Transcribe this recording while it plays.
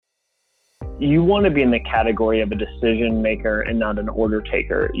you want to be in the category of a decision maker and not an order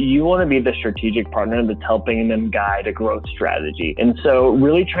taker. You want to be the strategic partner that's helping them guide a growth strategy. And so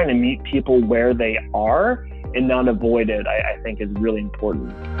really trying to meet people where they are and not avoid it, I think is really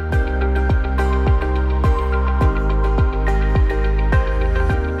important.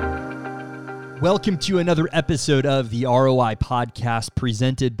 Welcome to another episode of the ROI Podcast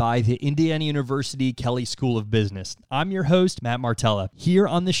presented by the Indiana University Kelley School of Business. I'm your host, Matt Martella. Here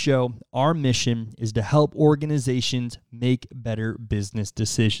on the show, our mission is to help organizations make better business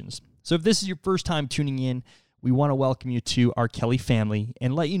decisions. So if this is your first time tuning in, we want to welcome you to our Kelley family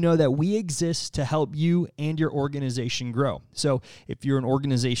and let you know that we exist to help you and your organization grow. So if you're an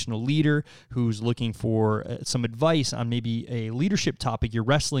organizational leader who's looking for some advice on maybe a leadership topic you're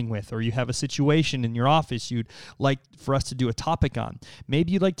wrestling with, or you have a situation in your office you'd like for us to do a topic on,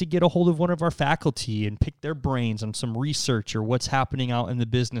 maybe you'd like to get a hold of one of our faculty and pick their brains on some research or what's happening out in the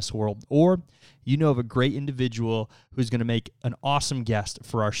business world, or you know of a great individual who's going to make an awesome guest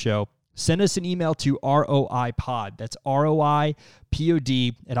for our show, send us an email to ROIPod. That's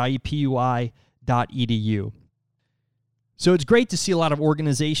ROIPOD at iupui.edu. So it's great to see a lot of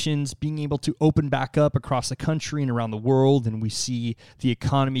organizations being able to open back up across the country and around the world, and we see the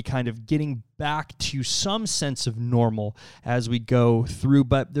economy kind of getting back to some sense of normal as we go through,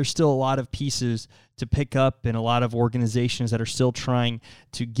 but there's still a lot of pieces to pick up and a lot of organizations that are still trying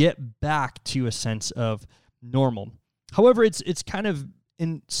to get back to a sense of normal. However, it's kind of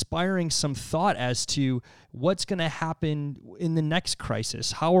inspiring some thought as to what's going to happen in the next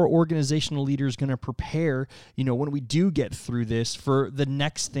crisis. How are organizational leaders going to prepare, when we do get through this for the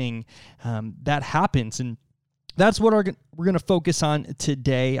next thing that happens? And that's what we're going to focus on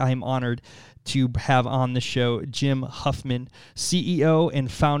today. I am honored to have on the show Jim Huffman, CEO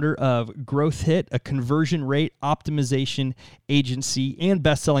and founder of Growth Hit, a conversion rate optimization agency and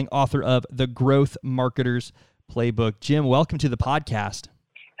best-selling author of The Growth Marketers Playbook. Jim, welcome to the podcast.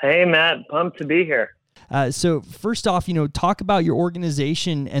 Hey, Matt, pumped to be here. So first off, talk about your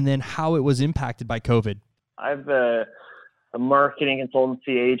organization and then how it was impacted by COVID. I have a marketing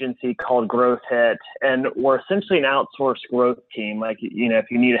consultancy agency called Growth Hit, and we're essentially an outsourced growth team. Like,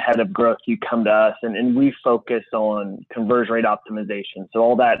 if you need a head of growth, you come to us, and we focus on conversion rate optimization. So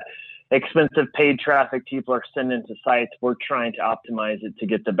all that expensive paid traffic people are sending to sites, we're trying to optimize it to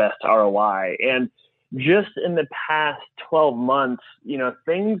get the best ROI. And just in the past 12 months,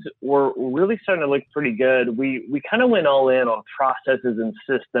 things were really starting to look pretty good. We kind of went all in on processes and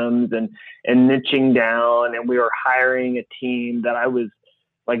systems and niching down, and we were hiring a team that I was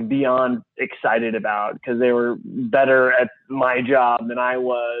like beyond excited about because they were better at my job than I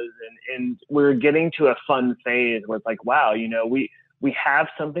was. And we were getting to a fun phase where it's like, wow, we have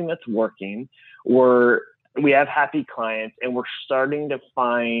something that's working. We have happy clients, and we're starting to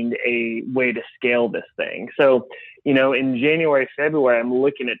find a way to scale this thing. So, in January, February, I'm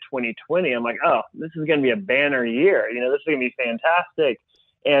looking at 2020. I'm like, oh, this is going to be a banner year. This is going to be fantastic.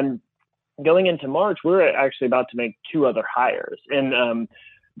 And going into March, we're actually about to make 2 other hires. And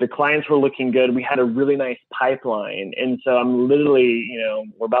the clients were looking good. We had a really nice pipeline. And so I'm literally,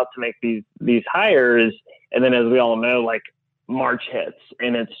 we're about to make these hires. And then as we all know, like, March hits,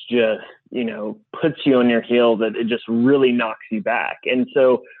 and it's just, puts you on your heels. That it just really knocks you back. And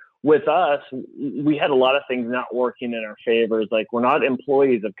so with us, we had a lot of things not working in our favors. Like, we're not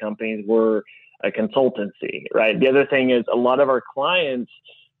employees of companies, we're a consultancy, right? The other thing is a lot of our clients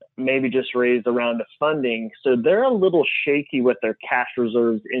maybe just raised a round of funding. So they're a little shaky with their cash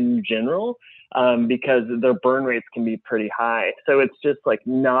reserves in general, because their burn rates can be pretty high. So it's just like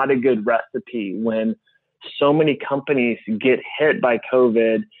not a good recipe when so many companies get hit by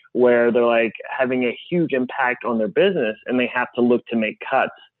COVID, where they're like having a huge impact on their business and they have to look to make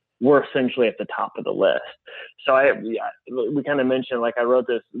cuts. We're essentially at the top of the list. So we kind of mentioned, like, I wrote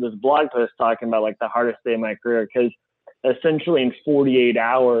this blog post talking about like the hardest day of my career, because essentially in 48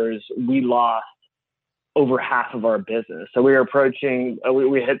 hours, we lost over half of our business. So we were approaching,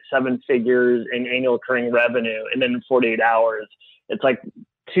 we hit 7 figures in annual recurring revenue. And then in 48 hours, it's like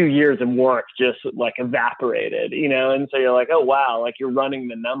 2 years of work just like evaporated, and so you're like, oh, wow, like you're running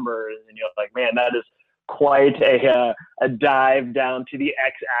the numbers and you're like, man, that is quite a dive down to the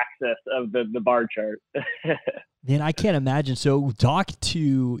x-axis of the bar chart. Man, I can't imagine. So talk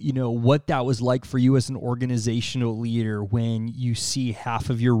to, what that was like for you as an organizational leader when you see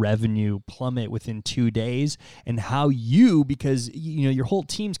half of your revenue plummet within 2 days, and how you, because, your whole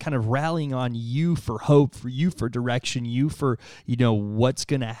team's kind of rallying on you for hope, for you for direction, you for, what's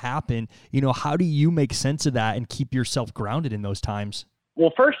going to happen. How do you make sense of that and keep yourself grounded in those times?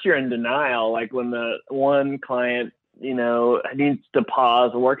 Well, first you're in denial. Like when the one client needs to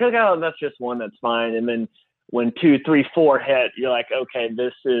pause work. Like, oh, that's just one, that's fine. And then when 2, 3, 4 hit, you're like, okay,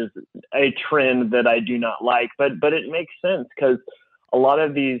 this is a trend that I do not like. But it makes sense because a lot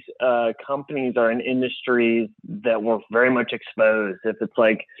of these companies are in industries that were very much exposed. If it's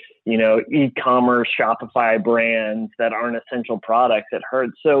like, e-commerce, Shopify brands that aren't essential products, it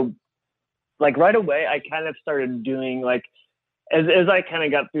hurts. So like right away, I kind of started doing like, as I kind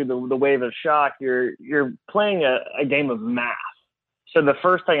of got through the wave of shock, you're playing a game of math. So the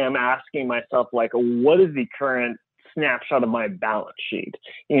first thing I'm asking myself, like, what is the current snapshot of my balance sheet?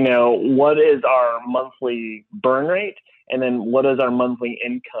 What is our monthly burn rate? And then what is our monthly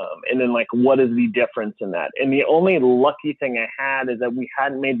income? And then like, what is the difference in that? And the only lucky thing I had is that we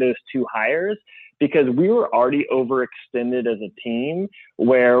hadn't made those 2 hires because we were already overextended as a team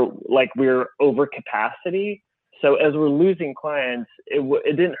where like we're over capacity. So as we're losing clients,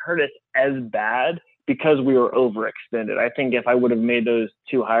 it didn't hurt us as bad because we were overextended. I think if I would have made those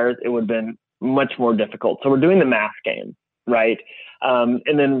 2 hires, it would have been much more difficult. So we're doing the math game, right?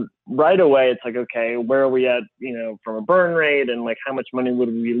 And then right away, it's like, okay, where are we at, from a burn rate, and like how much money would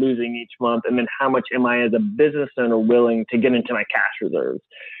we be losing each month? And then how much am I as a business owner willing to get into my cash reserves?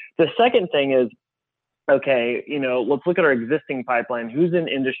 The second thing is, okay, let's look at our existing pipeline. Who's in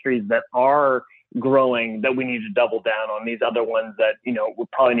industries that are growing that we need to double down on, these other ones that, we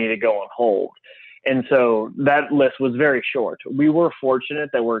probably need to go on hold. And so that list was very short. We were fortunate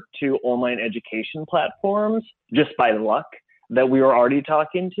that we're 2 online education platforms, just by luck, that we were already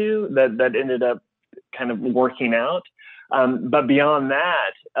talking to that ended up kind of working out. But beyond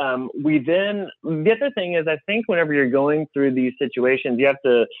that, the other thing is, I think whenever you're going through these situations, you have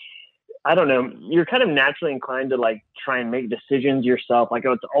to, I don't know, you're kind of naturally inclined to like try and make decisions yourself. Like,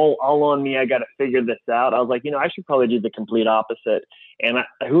 oh, it's all on me. I got to figure this out. I was like, I should probably do the complete opposite. And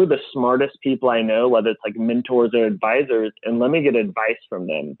who are the smartest people I know, whether it's like mentors or advisors, and let me get advice from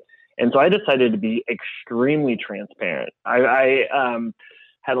them. And so I decided to be extremely transparent. I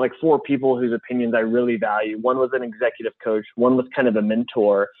had like 4 people whose opinions I really value. One was an executive coach. One was kind of a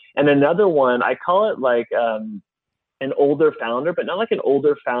mentor. And another one, I call it like, an older founder, but not like an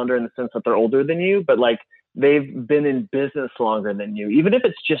older founder in the sense that they're older than you, but like they've been in business longer than you. Even if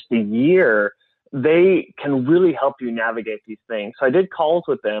it's just a year, they can really help you navigate these things. So I did calls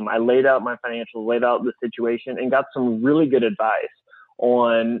with them. I laid out my financials, laid out the situation, and got some really good advice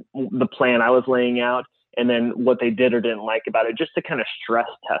on the plan I was laying out, and then what they did or didn't like about it, just to kind of stress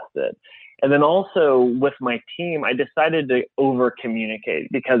test it. And then also with my team, I decided to over communicate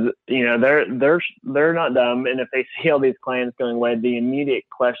because, they're not dumb. And if they see all these clients going away, the immediate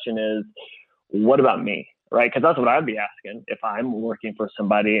question is, what about me? Right? Because that's what I'd be asking if I'm working for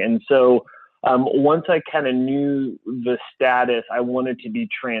somebody. And so once I kind of knew the status, I wanted to be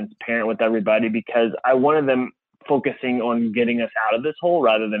transparent with everybody because I wanted them focusing on getting us out of this hole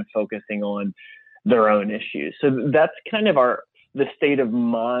rather than focusing on their own issues. So that's kind of the state of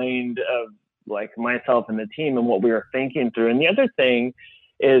mind of like myself and the team and what we were thinking through. And the other thing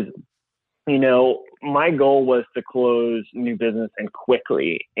is, my goal was to close new business and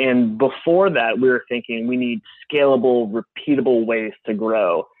quickly. And before that, we were thinking we need scalable, repeatable ways to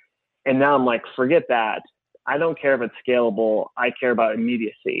grow. And now I'm like, forget that. I don't care if it's scalable. I care about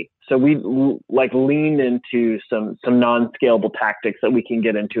immediacy. So we like leaned into some non-scalable tactics that we can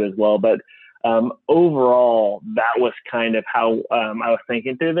get into as well. But overall, that was kind of how I was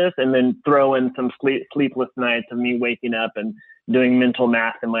thinking through this, and then throw in some sleepless nights of me waking up and doing mental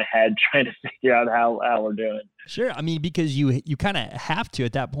math in my head, trying to figure out how we're doing. Sure. I mean, because you kind of have to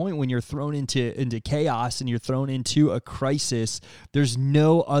at that point when you're thrown into chaos and you're thrown into a crisis, there's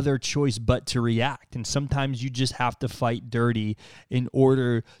no other choice but to react. And sometimes you just have to fight dirty in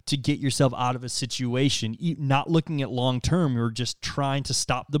order to get yourself out of a situation, not looking at long term. You're just trying to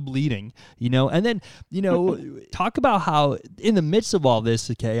stop the bleeding, and then, talk about how in the midst of all this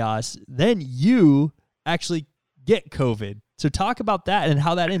chaos, then you actually get COVID. So talk about that and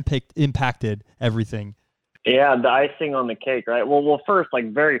how that impacted everything. Yeah, the icing on the cake, right? Well, first,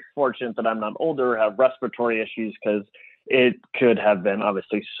 like very fortunate that I'm not older, have respiratory issues, because it could have been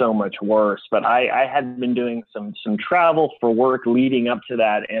obviously so much worse. But I had been doing some travel for work leading up to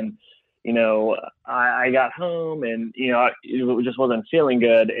that, and I got home and it just wasn't feeling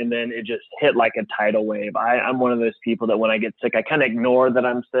good, and then it just hit like a tidal wave. I'm one of those people that when I get sick, I kind of ignore that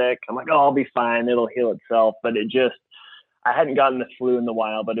I'm sick. I'm like, oh, I'll be fine, it'll heal itself. But I hadn't gotten the flu in a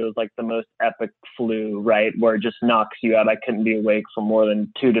while, but it was like the most epic flu, right? Where it just knocks you out. I couldn't be awake for more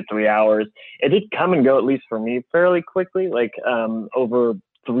than 2 to 3 hours. It did come and go, at least for me, fairly quickly, like over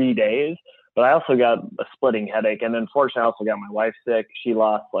 3 days. But I also got a splitting headache. And unfortunately, I also got my wife sick. She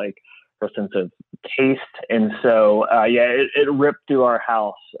lost like sense of taste. And so, it ripped through our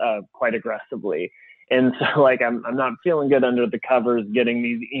house quite aggressively. And so like, I'm not feeling good under the covers, getting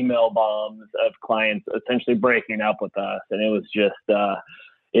these email bombs of clients essentially breaking up with us. And it was just,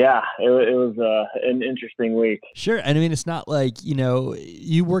 it was an interesting week. Sure. And I mean, it's not like,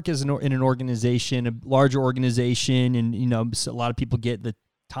 you work in an organization, a larger organization, and, a lot of people get the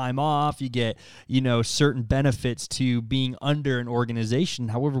time off, you get, certain benefits to being under an organization.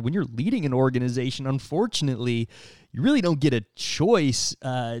 However, when you're leading an organization, unfortunately, you really don't get a choice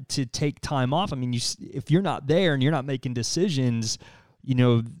to take time off. I mean, if you're not there and you're not making decisions,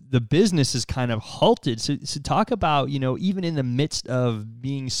 the business is kind of halted. So talk about, even in the midst of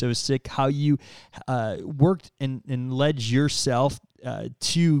being so sick, how you worked and led yourself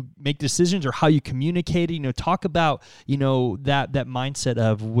to make decisions, or how you communicated. Talk about, that mindset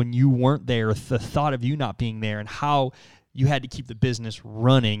of when you weren't there, the thought of you not being there, and how you had to keep the business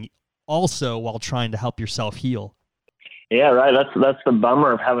running also while trying to help yourself heal. Yeah, right. That's the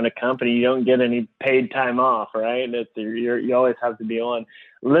bummer of having a company. You don't get any paid time off, right? You always have to be on.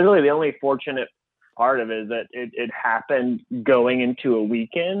 Literally, the only fortunate part of it is that it happened going into a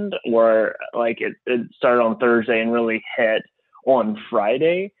weekend where like it started on Thursday and really hit on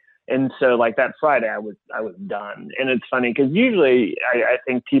Friday. And so like that Friday I was done. And it's funny because usually I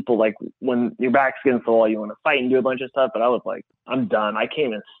think people, like, when your back's against the wall, you want to fight and do a bunch of stuff. But I was like, I'm done. I can't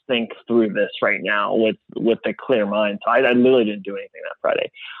even think through this right now with a clear mind. So I literally didn't do anything that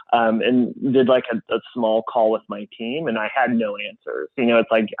Friday, and did like a small call with my team, and I had no answers.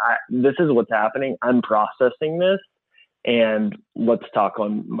 It's like, this is what's happening. I'm processing this, and let's talk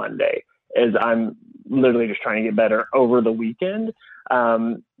on Monday. As I'm literally just trying to get better over the weekend.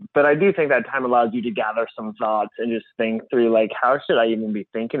 But I do think that time allows you to gather some thoughts and just think through, like, how should I even be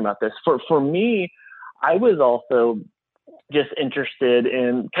thinking about this? For me, I was also just interested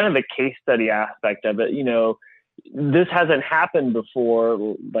in kind of the case study aspect of it. This hasn't happened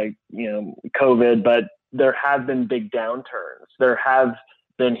before, like, COVID, but there have been big downturns. There have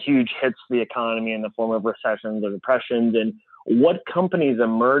been huge hits to the economy in the form of recessions or depressions, and what companies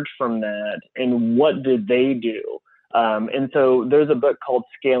emerged from that and what did they do? And so there's a book called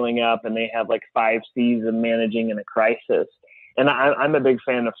Scaling Up, and they have like 5 C's of managing in a crisis. And I'm a big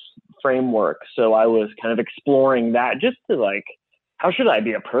fan of framework. So I was kind of exploring that just to, like, how should I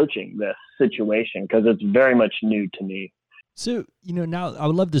be approaching this situation? Because it's very much new to me. So, now I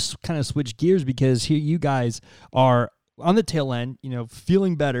would love to kind of switch gears, because here you guys are on the tail end,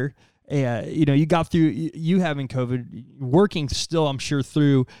 feeling better. You got through you having COVID, working still, I'm sure,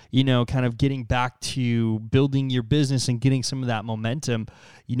 through, kind of getting back to building your business and getting some of that momentum.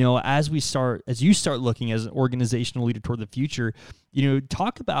 As you start looking as an organizational leader toward the future,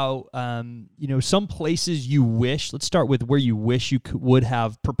 talk about, some places you wish. Let's start with where you wish you would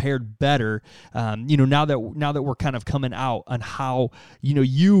have prepared better. Now that we're kind of coming out, on how,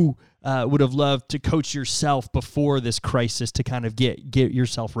 you would have loved to coach yourself before this crisis to kind of get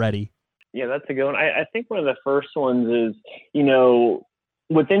yourself ready. Yeah, that's a good one. I think one of the first ones is,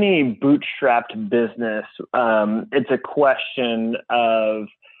 with any bootstrapped business, it's a question of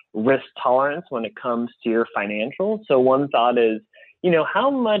risk tolerance when it comes to your financials. So one thought is, how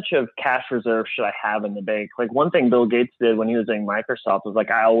much of cash reserve should I have in the bank? Like, one thing Bill Gates did when he was in Microsoft was,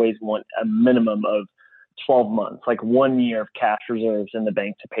 like, I always want a minimum of 12 months, like 1 year of cash reserves in the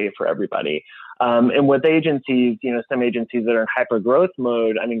bank to pay for everybody. And with agencies, some agencies that are in hyper growth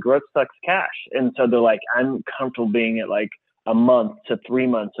mode, I mean, growth sucks cash. And so they're like, I'm comfortable being at like a month to 3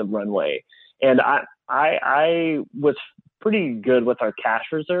 months of runway. And I was pretty good with our cash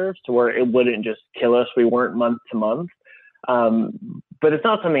reserves to where it wouldn't just kill us. We weren't month to month. But it's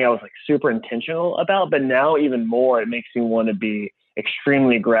not something I was like super intentional about. But now even more, it makes me want to be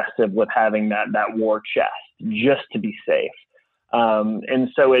extremely aggressive with having that war chest just to be safe. And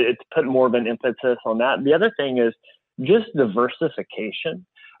so it's put more of an emphasis on that. The other thing is just diversification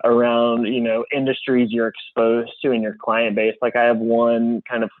around, industries you're exposed to in your client base. Like, I have one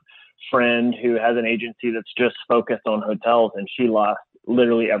kind of friend who has an agency that's just focused on hotels, and she lost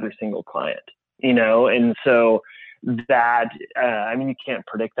literally every single client, and so that, you can't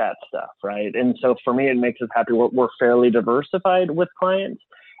predict that stuff, right? And so for me, it makes us happy. We're fairly diversified with clients.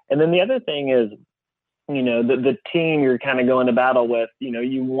 And then the other thing is, the team you're kind of going to battle with,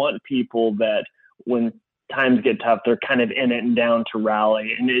 you want people that when times get tough, they're kind of in it and down to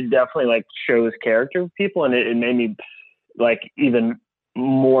rally. And it definitely like shows character of people. And it made me like even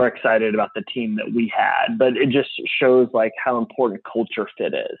more excited about the team that we had, but it just shows like how important culture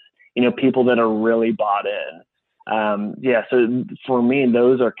fit is, people that are really bought in. So for me,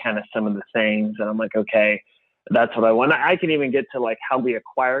 those are kind of some of the things that I'm like, okay, That's what I want. I can even get to like how we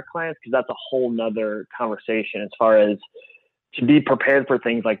acquire clients, because that's a whole nother conversation as far as to be prepared for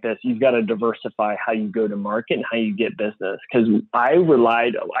things like this. You've got to diversify how you go to market and how you get business. Because I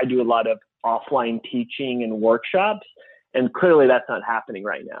do a lot of offline teaching and workshops, and clearly that's not happening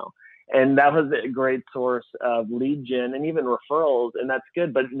right now. And that was a great source of lead gen and even referrals. And that's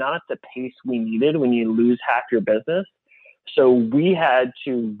good, but not at the pace we needed when you lose half your business. So we had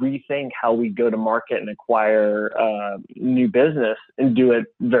to rethink how we go to market and acquire new business and do it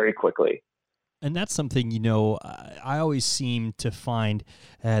very quickly. And that's something, I always seem to find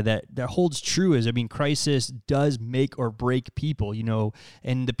that holds true is, crisis does make or break people,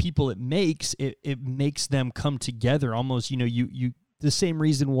 and the people it makes them come together almost, you the same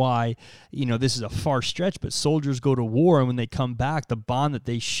reason why, this is a far stretch, but soldiers go to war, and when they come back, the bond that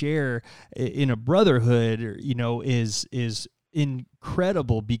they share in a brotherhood, is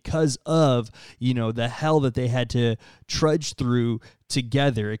incredible because of, the hell that they had to trudge through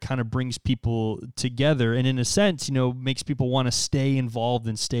together. It kind of brings people together, and in a sense, makes people want to stay involved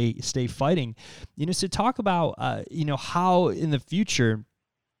and stay fighting. So talk about, how in the future,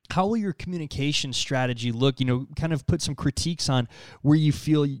 how will your communication strategy look? Kind of put some critiques on where you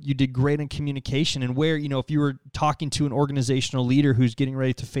feel you did great in communication, and where, if you were talking to an organizational leader who's getting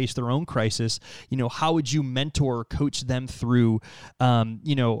ready to face their own crisis, how would you mentor or coach them through, how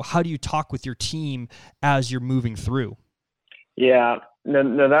do you talk with your team as you're moving through? Yeah,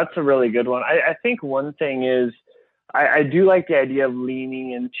 no, that's a really good one. I think one thing is, I do like the idea of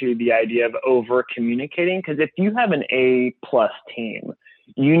leaning into the idea of over communicating, because if you have an A+ team,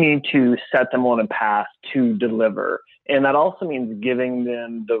 you need to set them on a path to deliver. And that also means giving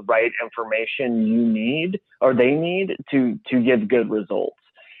them the right information you need, or they need to give good results.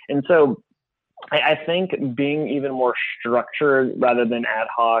 And so I think being even more structured rather than ad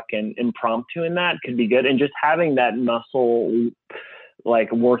hoc and impromptu in that could be good. And just having that muscle,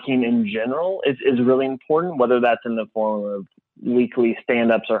 like working in general, is really important, whether that's in the form of weekly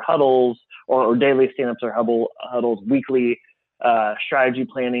stand-ups or huddles, or daily stand-ups or huddles, weekly strategy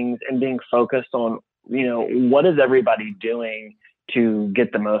plannings, and being focused on, what is everybody doing to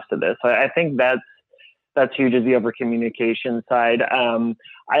get the most of this. So I think that's huge, as the over communication side.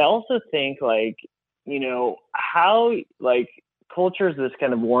 I also think how culture is this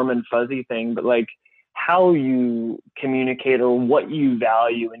kind of warm and fuzzy thing, but how you communicate or what you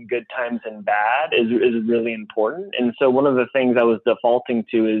value in good times and bad is really important. And so one of the things I was defaulting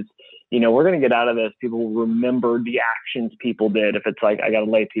to is, we're going to get out of this. People will remember the actions people did. If it's like, I got to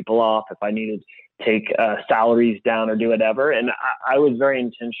lay people off, if I need to take salaries down or do whatever. And I was very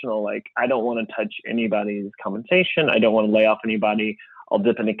intentional. I don't want to touch anybody's compensation. I don't want to lay off anybody. I'll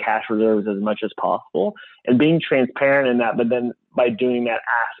dip into cash reserves as much as possible, and being transparent in that. But then by doing that,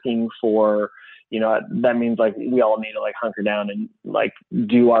 asking for, that means we all need to hunker down and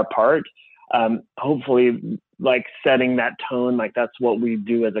do our part. Hopefully setting that tone, that's what we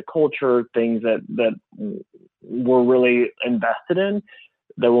do as a culture, things that we're really invested in,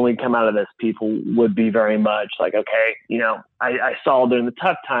 that when we come out of this, people would be very much okay, I saw during the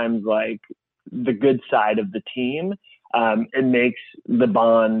tough times, the good side of the team. It makes the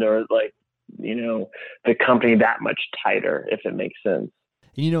bond or the company that much tighter, if it makes sense.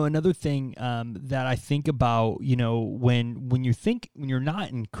 Another thing that I think about, when you're not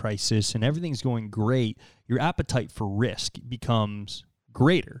in crisis and everything's going great, your appetite for risk becomes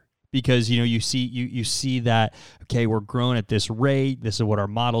greater. Because, you see that, okay, we're growing at this rate. This is what our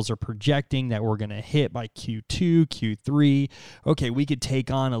models are projecting that we're going to hit by Q2, Q3. Okay, we could take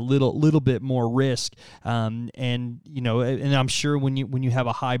on a little bit more risk. And I'm sure when you have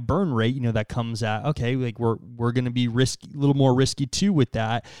a high burn rate, that comes at, okay, we're going to be a little more risky too with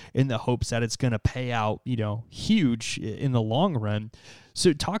that, in the hopes that it's going to pay out, huge in the long run.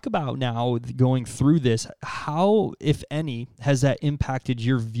 So talk about now going through this, how, if any, has that impacted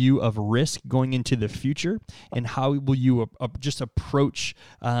your view of risk going into the future, and how will you just approach,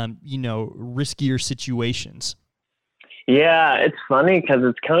 riskier situations? Yeah, it's funny because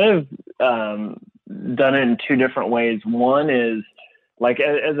it's kind of done it in two different ways. One is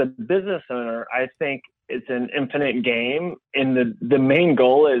as a business owner, I think it's an infinite game, and the main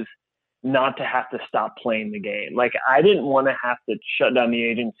goal is not to have to stop playing the game. I didn't want to have to shut down the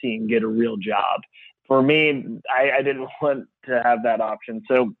agency and get a real job. For me, I didn't want to have that option.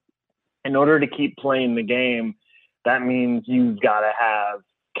 So in order to keep playing the game, that means you've got to have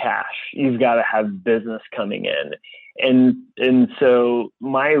cash. You've got to have business coming in. And so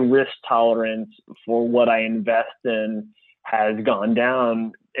my risk tolerance for what I invest in has gone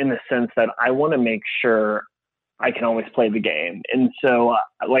down, in the sense that I want to make sure I can always play the game. And so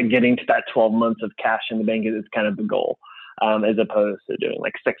like getting to that 12 months of cash in the bank is kind of the goal, as opposed to doing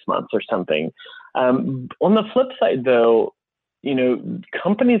like 6 months or something. On the flip side though,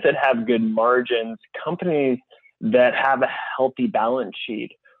 companies that have good margins, companies that have a healthy balance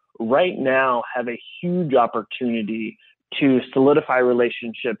sheet right now have a huge opportunity to solidify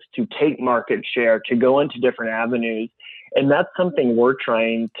relationships, to take market share, to go into different avenues. And that's something we're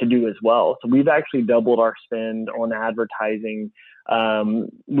trying to do as well. So we've actually doubled our spend on advertising.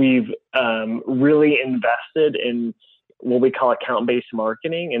 We've really invested in what we call account-based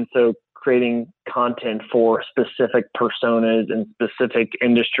marketing. And so creating content for specific personas and specific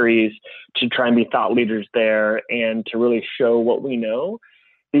industries to try and be thought leaders there and to really show what we know,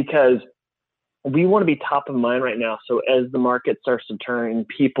 because we want to be top of mind right now. So as the market starts to turn and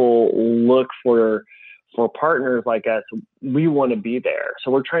people look for partners like us, we want to be there.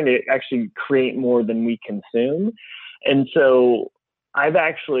 So we're trying to actually create more than we consume. And so I've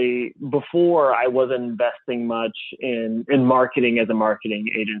actually, before I wasn't investing much in marketing as a marketing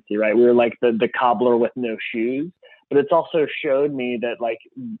agency, right? We were like the cobbler with no shoes, but it's also showed me that like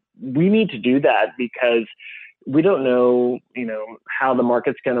we need to do that because we don't know, how the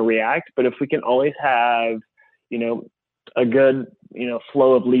market's going to react. But if we can always have, a good,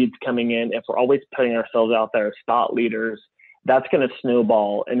 flow of leads coming in, if we're always putting ourselves out there as thought leaders, that's going to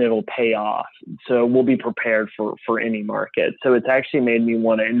snowball and it'll pay off. So we'll be prepared for any market. So it's actually made me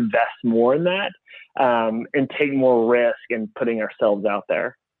want to invest more in that and take more risk in putting ourselves out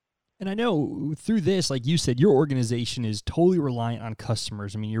there. And I know through this, like you said, your organization is totally reliant on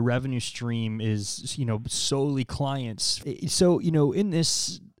customers. I mean, your revenue stream is, solely clients. So, in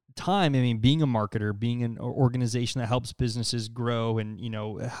this time, I mean, being a marketer, being an organization that helps businesses grow and,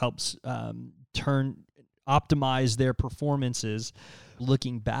 helps optimize their performances.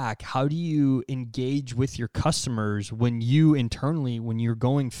 Looking back, how do you engage with your customers when you're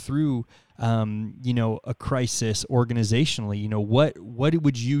going through, a crisis organizationally? What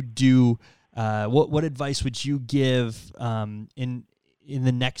would you do? What advice would you give in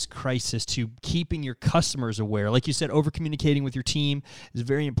the next crisis to keeping your customers aware? Like you said, over communicating with your team is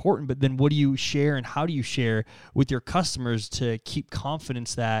very important, but then what do you share and how do you share with your customers to keep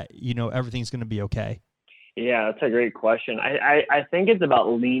confidence that, everything's going to be okay? Yeah, that's a great question. I think it's about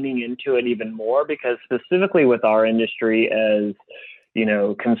leaning into it even more because specifically with our industry as,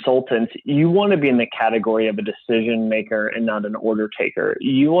 consultants, you want to be in the category of a decision maker and not an order taker.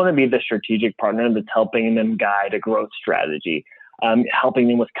 You want to be the strategic partner that's helping them guide a growth strategy, helping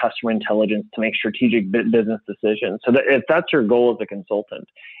them with customer intelligence to make strategic business decisions. So that if that's your goal as a consultant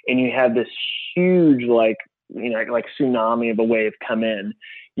and you have this huge, like tsunami of a wave come in,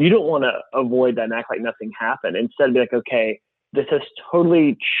 you don't want to avoid that and act like nothing happened. Instead, be like, okay, this has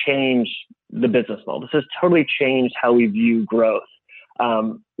totally changed the business model. This has totally changed how we view growth.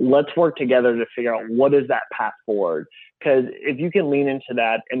 Let's work together to figure out what is that path forward. Because if you can lean into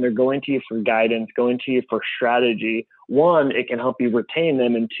that and they're going to you for guidance, going to you for strategy, one, it can help you retain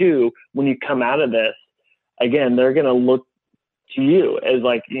them. And two, when you come out of this, again, they're going to look to you as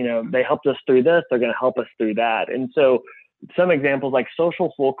like, they helped us through this, they're going to help us through that. And so some examples like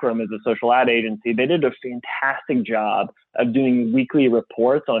Social Fulcrum is a social ad agency. They did a fantastic job of doing weekly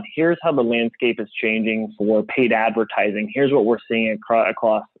reports on here's how the landscape is changing for paid advertising. Here's what we're seeing across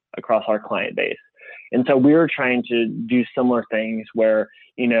our client base. And so we were trying to do similar things where,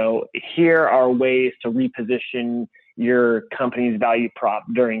 here are ways to reposition your company's value prop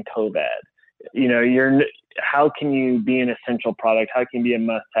during COVID. How can you be an essential product? How can you be a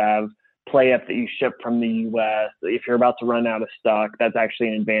must-have? Play up that you ship from the US. If you're about to run out of stock, that's actually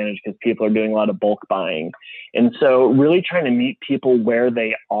an advantage because people are doing a lot of bulk buying. And so really trying to meet people where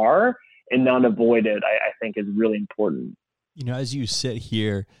they are and not avoid it, I think is really important. As you sit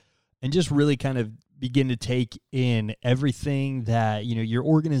here and just really kind of begin to take in everything that, your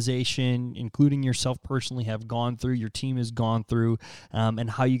organization, including yourself personally, have gone through, your team has gone through, and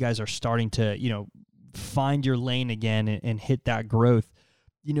how you guys are starting to, find your lane again and hit that growth.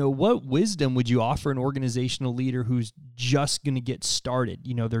 What wisdom would you offer an organizational leader who's just going to get started?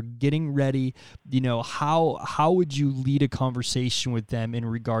 They're getting ready. How would you lead a conversation with them in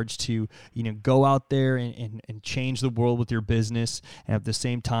regards to, go out there and change the world with your business and at the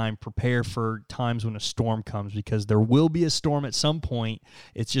same time prepare for times when a storm comes, because there will be a storm at some point.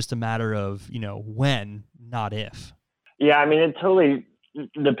 It's just a matter of, when, not if. Yeah, I mean, it totally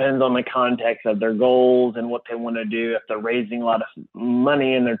depends on the context of their goals and what they want to do. If they're raising a lot of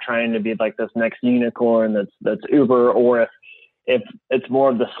money and they're trying to be like this next unicorn that's Uber, or if it's more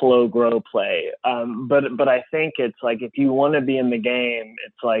of the slow grow play. But I think it's like, if you want to be in the game,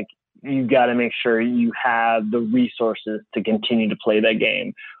 it's like you've got to make sure you have the resources to continue to play that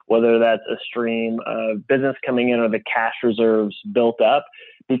game, whether that's a stream of business coming in or the cash reserves built up,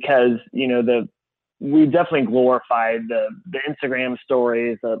 because, we definitely glorified the Instagram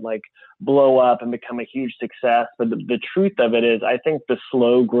stories that like blow up and become a huge success. But the truth of it is, I think the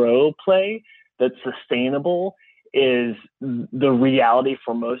slow grow play that's sustainable is the reality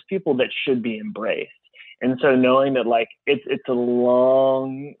for most people that should be embraced. And so knowing that like it's a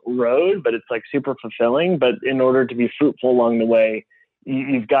long road, but it's like super fulfilling. But in order to be fruitful along the way,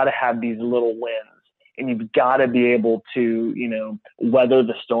 you've got to have these little wins. And you've got to be able to, weather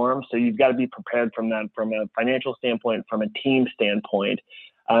the storm. So you've got to be prepared from that, from a financial standpoint, from a team standpoint.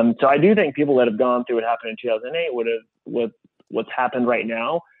 So I do think people that have gone through what happened in 2008 what's happened right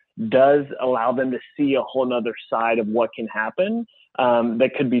now does allow them to see a whole nother side of what can happen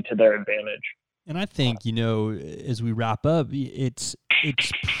that could be to their advantage. And I think, as we wrap up, it's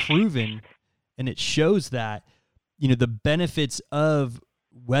proven, and it shows that, the benefits of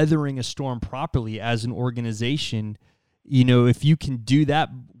weathering a storm properly as an organization. If you can do that,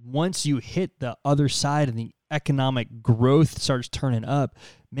 once you hit the other side and the economic growth starts turning up,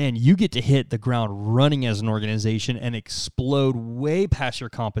 man, you get to hit the ground running as an organization and explode way past your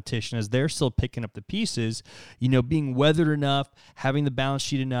competition as they're still picking up the pieces. Being weathered enough, having the balance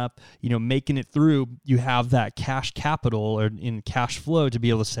sheet enough, making it through, you have that cash capital or in cash flow to be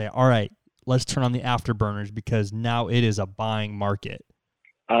able to say, all right, let's turn on the afterburners because now it is a buying market.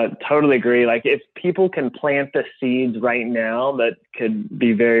 Totally agree. Like if people can plant the seeds right now that could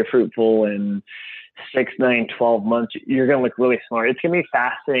be very fruitful in 6, 9, 12 months, you're going to look really smart. It's going to be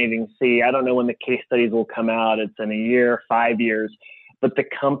fascinating to see. I don't know when the case studies will come out. It's in a year, 5 years, but the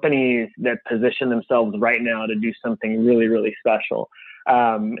companies that position themselves right now to do something really, really special.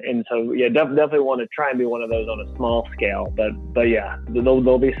 And so, yeah, definitely want to try and be one of those on a small scale, but yeah,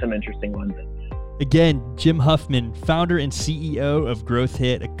 there'll be some interesting ones. Again, Jim Huffman, founder and CEO of Growth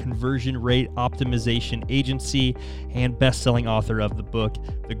Hit, a conversion rate optimization agency and best-selling author of the book,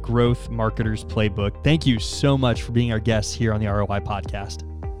 The Growth Marketer's Playbook. Thank you so much for being our guest here on the ROI Podcast.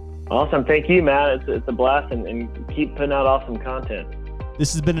 Awesome. Thank you, Matt. It's a blast, and keep putting out awesome content.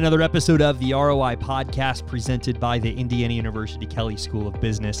 This has been another episode of the ROI Podcast presented by the Indiana University Kelley School of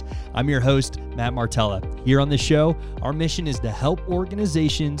Business. I'm your host, Matt Martella. Here on the show, our mission is to help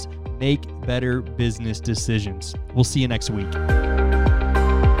organizations make better business decisions. We'll see you next week.